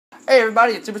Hey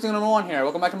everybody, it's Super Single number 1 here.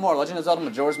 Welcome back to more Legend of Zelda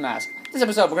Majora's Mask. This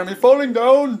episode, we're gonna be falling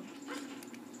down!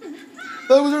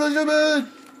 That was really stupid!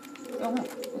 Oh no,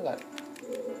 look at that.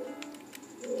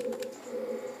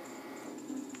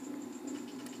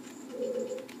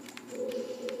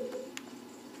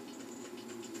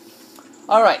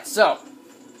 Alright, so. What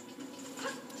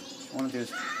I want to do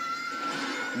is.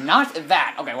 Not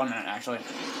that! Okay, 1 minute actually.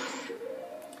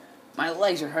 My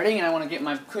legs are hurting and I want to get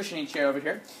my cushiony chair over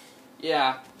here.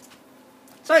 Yeah.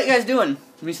 So how you guys doing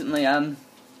recently?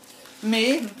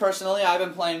 Me, personally, I've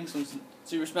been playing some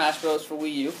Super Smash Bros. For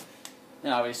Wii U.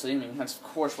 And obviously, I mean, that's of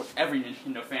course what every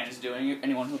Nintendo fan is doing,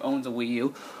 anyone who owns a Wii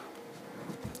U.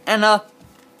 And,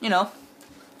 you know,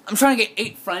 I'm trying to get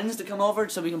 8 friends to come over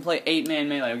so we can play 8-man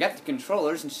melee. We got the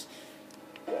controllers and just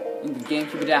the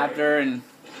GameCube adapter, and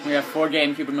we have 4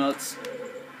 GameCube remotes,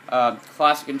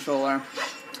 classic controller,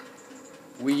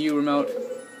 Wii U remote,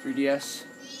 3DS,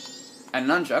 and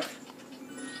nunchuck.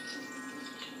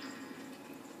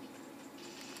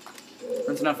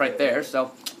 That's enough right there,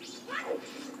 so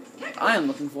what I am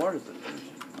looking for is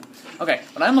what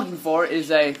I'm looking for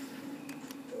is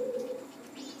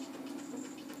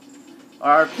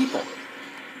are people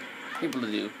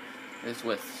to do this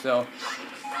with. So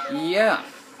yeah,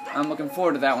 I'm looking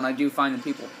forward to that when I do find the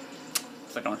people.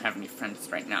 Because I don't have any friends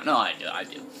right now. No, I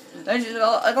do. There's just,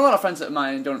 like, a lot of friends of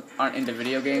mine aren't into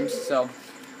video games, so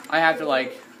I have to,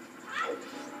 like,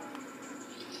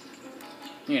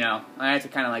 you know, I have to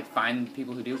kind of like find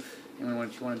people who do. And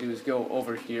what you want to do is go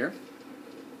over here.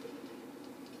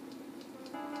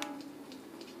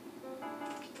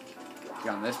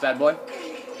 Get on this bad boy.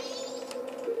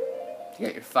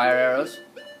 Get your fire arrows.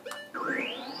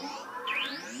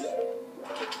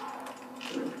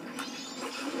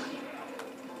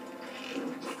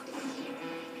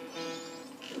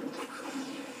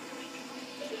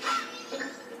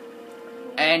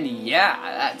 And yeah,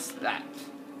 that's that.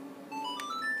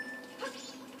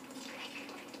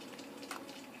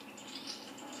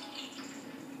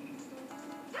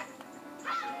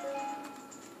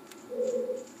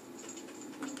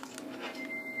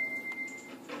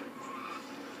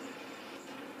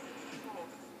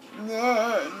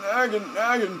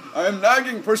 Nagging. I am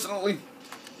nagging personally.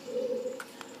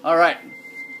 Alright,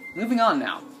 moving on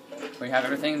now. We have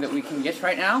everything that we can get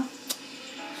right now,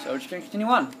 so we're just going to continue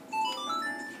on.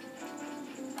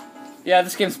 Yeah,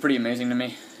 this game's pretty amazing to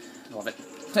me. I love it.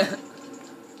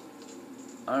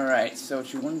 Alright, so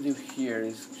what you want to do here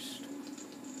is just...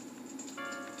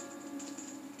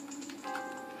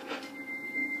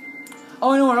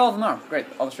 Oh, I know where all of them are. Great,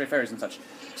 all the stray fairies and such.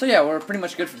 So yeah, we're pretty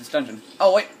much good for this dungeon.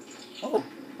 Oh, wait. Oh,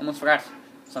 almost forgot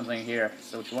something here.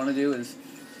 So what you want to do is,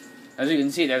 as you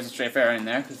can see, there's a stray fairy in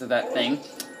there because of that thing.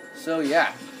 So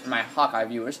yeah, for my Hawkeye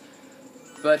viewers.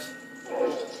 But,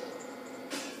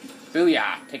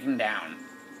 booyah, taken down.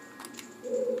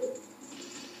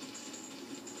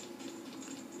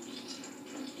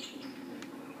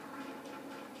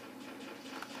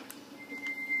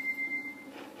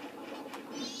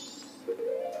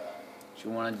 What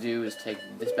you want to do is take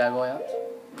this bad boy out.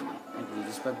 And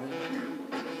this bad boy.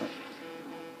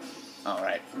 Oh.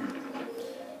 Alright.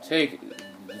 Take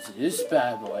this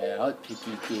bad boy out,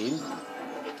 picky kid.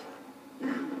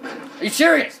 Are you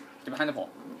serious? Get behind the pole.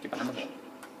 Get behind the pole.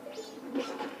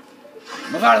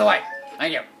 Move out of the way.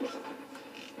 Thank you.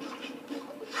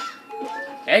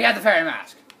 Hey, you got the fairy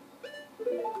mask.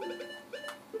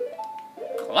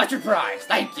 Collect your prize.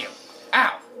 Thank you.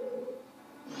 Ow.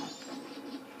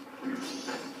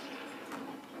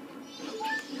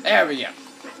 There we go.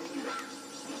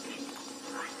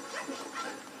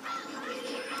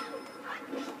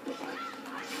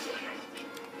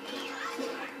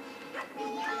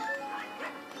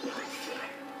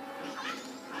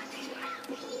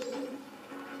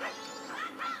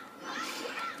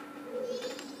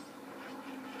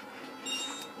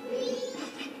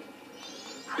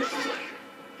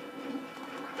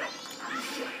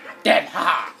 Dead!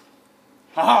 Ha-ha!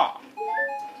 Ha-ha!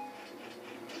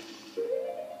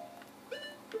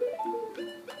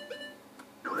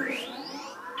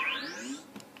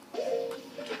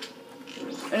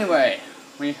 Anyway,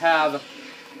 we have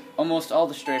almost all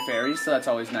the stray fairies, so that's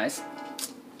always nice.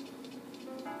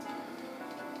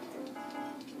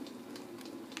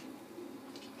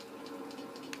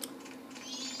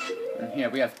 And here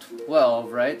we have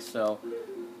 12, right? So,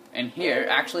 and here,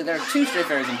 actually there are 2 stray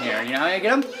fairies in here. You know how you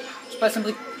get them? Just by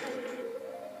simply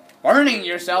burning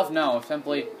yourself. No,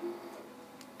 simply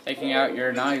taking out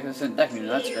your non-existent deck meter.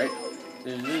 That's great.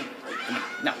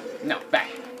 No, back.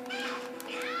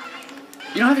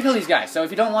 You don't have to kill these guys, so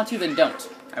if you don't want to, then don't.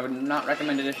 I would not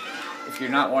recommend it if you're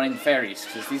not wanting the fairies,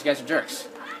 because these guys are jerks.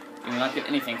 You will not get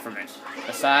anything from it.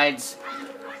 Besides,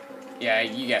 yeah,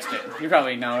 you guessed it. You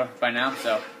probably know by now,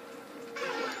 so.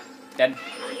 Dead.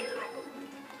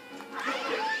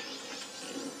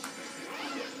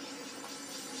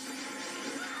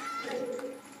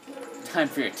 Time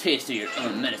for your taste of your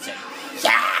own medicine.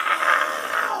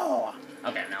 Yow!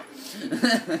 Okay, no.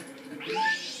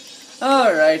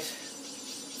 Alright.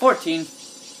 14.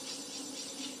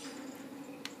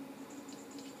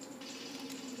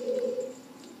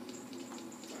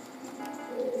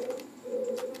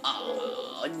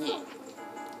 Oh, yeah.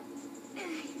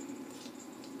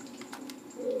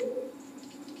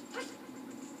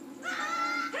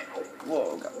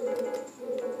 Whoa, God.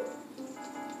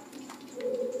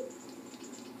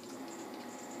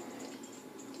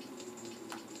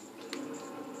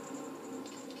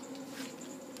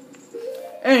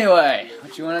 Anyway,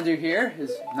 what you want to do here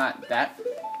is not that.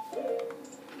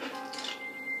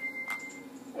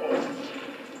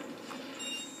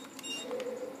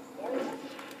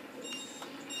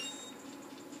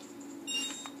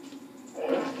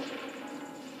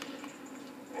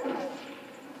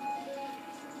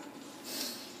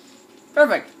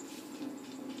 Perfect.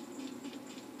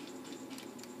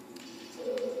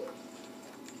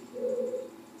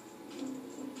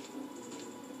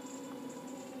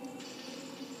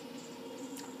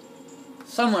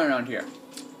 Somewhere around here,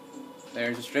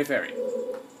 there's a stray fairy.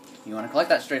 You want to collect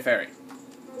that stray fairy.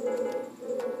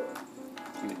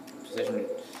 You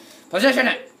position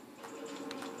it.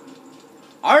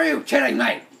 Are you kidding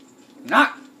me?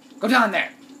 Not go down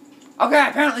there. Okay,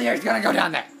 apparently you're gonna go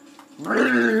down there.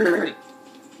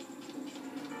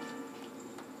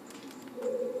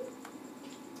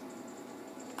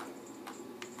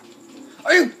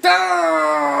 Are you?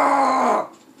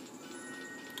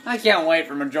 I can't wait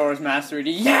for Majora's Mask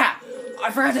 3D. Yeah! I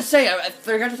forgot to say, I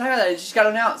forgot to tell you that, it just got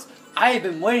announced. I have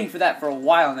been waiting for that for a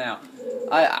while now.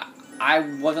 I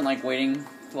wasn't, like, waiting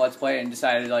to Let's Play it and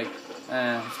decided, like,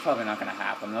 it's probably not gonna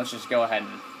happen. Let's just go ahead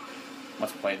and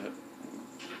Let's Play the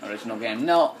original game.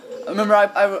 No, remember,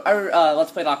 I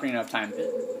Let's Play Ocarina of Time,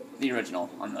 the original,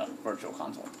 on the Virtual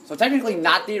Console. So technically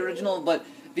not the original, but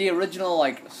the original,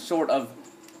 like, sort of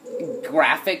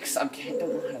graphics. I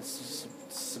don't know how to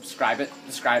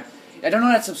describe. I don't know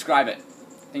how to subscribe it.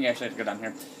 I think I actually have to go down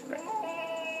here. Right.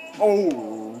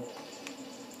 Oh!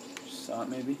 Saw it,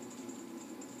 maybe?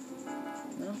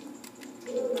 No?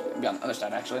 Maybe on the other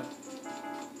side, actually.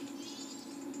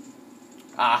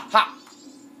 Aha!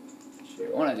 What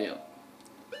you want to do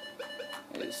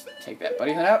is take that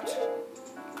buddy hood out.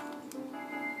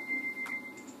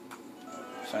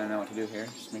 So I know what to do here.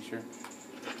 Just make sure.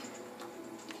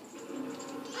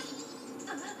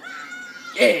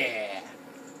 Yeah!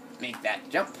 Make that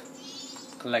jump.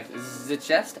 Collect the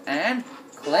chest and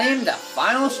claim the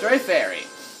final stray fairy.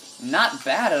 Not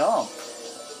bad at all.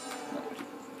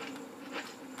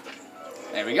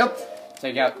 There we go.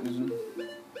 Take out the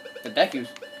Deku's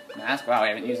mask. Wow, I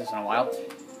haven't used this in a while.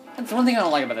 That's the one thing I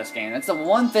don't like about this game. That's the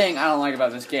one thing I don't like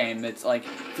about this game. It's like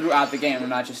throughout the game, and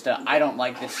not just I don't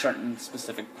like this certain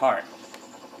specific part.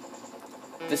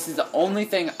 This is the only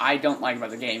thing I don't like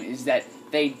about the game, is that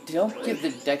they don't give the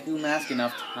Deku mask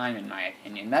enough time, in my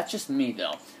opinion. That's just me,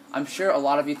 though. I'm sure a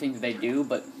lot of you think that they do,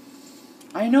 but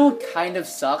I know it kind of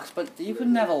sucks, but you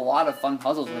can have a lot of fun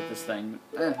puzzles with this thing.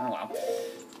 Oh well.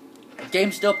 The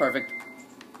game's still perfect.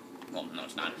 Well, no,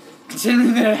 it's not.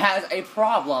 Considering that it has a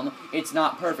problem, it's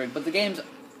not perfect. But the game's...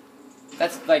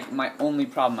 That's, like, my only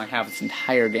problem I have with this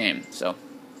entire game. So,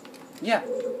 yeah.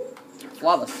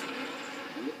 Flawless.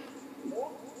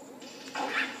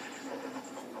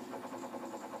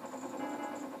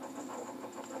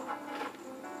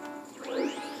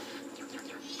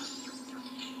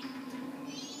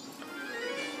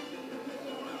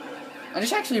 I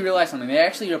just actually realized something. They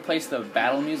actually replaced the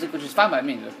battle music, which is fine by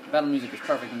me. The battle music is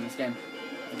perfect in this game.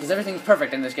 Because everything's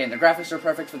perfect in this game. The graphics are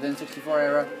perfect for the N64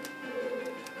 era.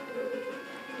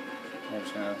 I'm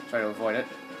just gonna try to avoid it.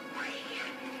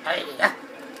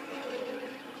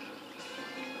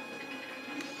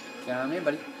 Get on me,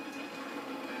 buddy.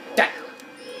 Die!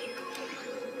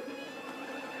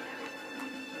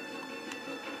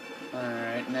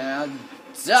 Alright, now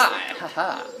die!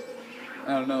 Haha! I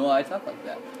don't know why I talk like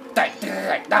that. Die!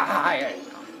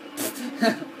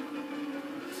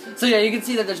 So yeah, you can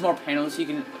see that there's more panels you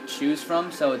can choose from,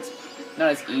 so it's not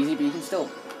as easy, but you can still...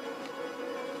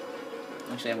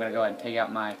 Actually, I'm gonna go ahead and take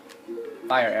out my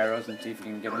fire arrows and see if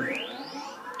we can get them.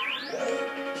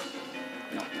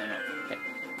 No. Okay.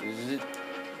 This is it.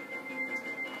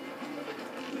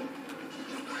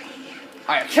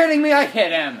 Are you kidding me? I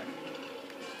hit him!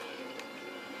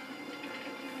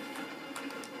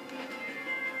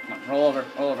 Come on, roll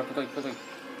Roll over, quickly, quickly.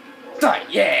 Die,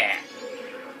 yeah!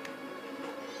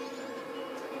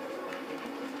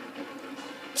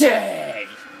 Dead!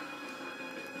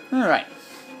 Alright,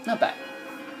 not bad.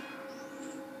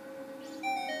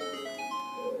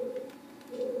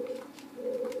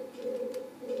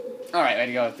 Alright,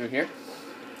 ready to go through here.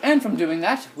 And from doing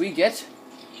that, we get...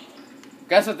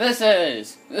 Guess what this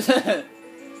is?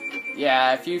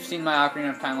 Yeah, if you've seen my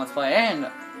Ocarina of Time Let's Play and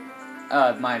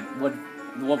my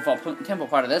Woodfall Temple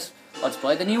part of this Let's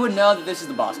Play, then you would know that this is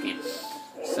the boss key.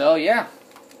 So yeah,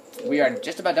 we are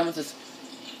just about done with this.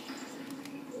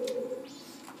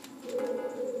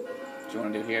 What you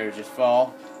want to do here is just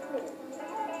fall.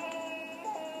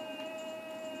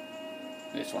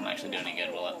 This won't actually do any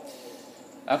good, will it?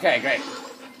 Okay, great.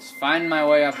 Let's find my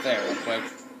way up there real quick.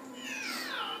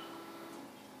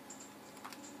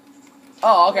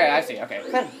 Oh, okay, I see, okay.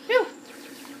 Phew.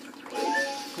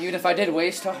 Even if I did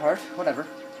waste a heart, whatever.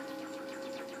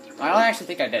 I don't actually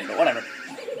think I did, but whatever.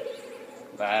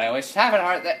 But I wasted half of a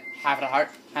heart there. Half of a heart.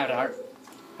 Half of a heart.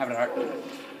 Half of a heart.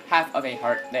 Half of a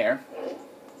heart there.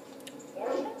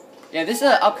 Yeah, this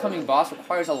upcoming boss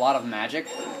requires a lot of magic,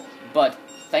 but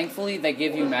thankfully they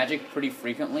give you magic pretty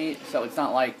frequently, so it's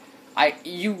not like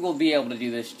you will be able to do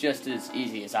this just as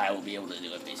easy as I will be able to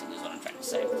do it, basically is what I'm trying to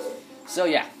say. So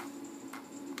yeah.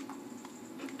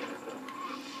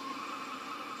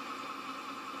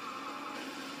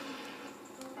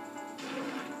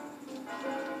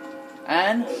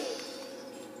 And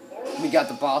we got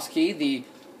the boss key, the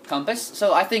compass.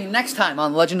 So I think next time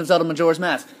on Legend of Zelda Majora's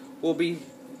Mask, we'll be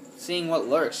seeing what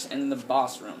lurks in the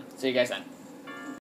boss room. See you guys then.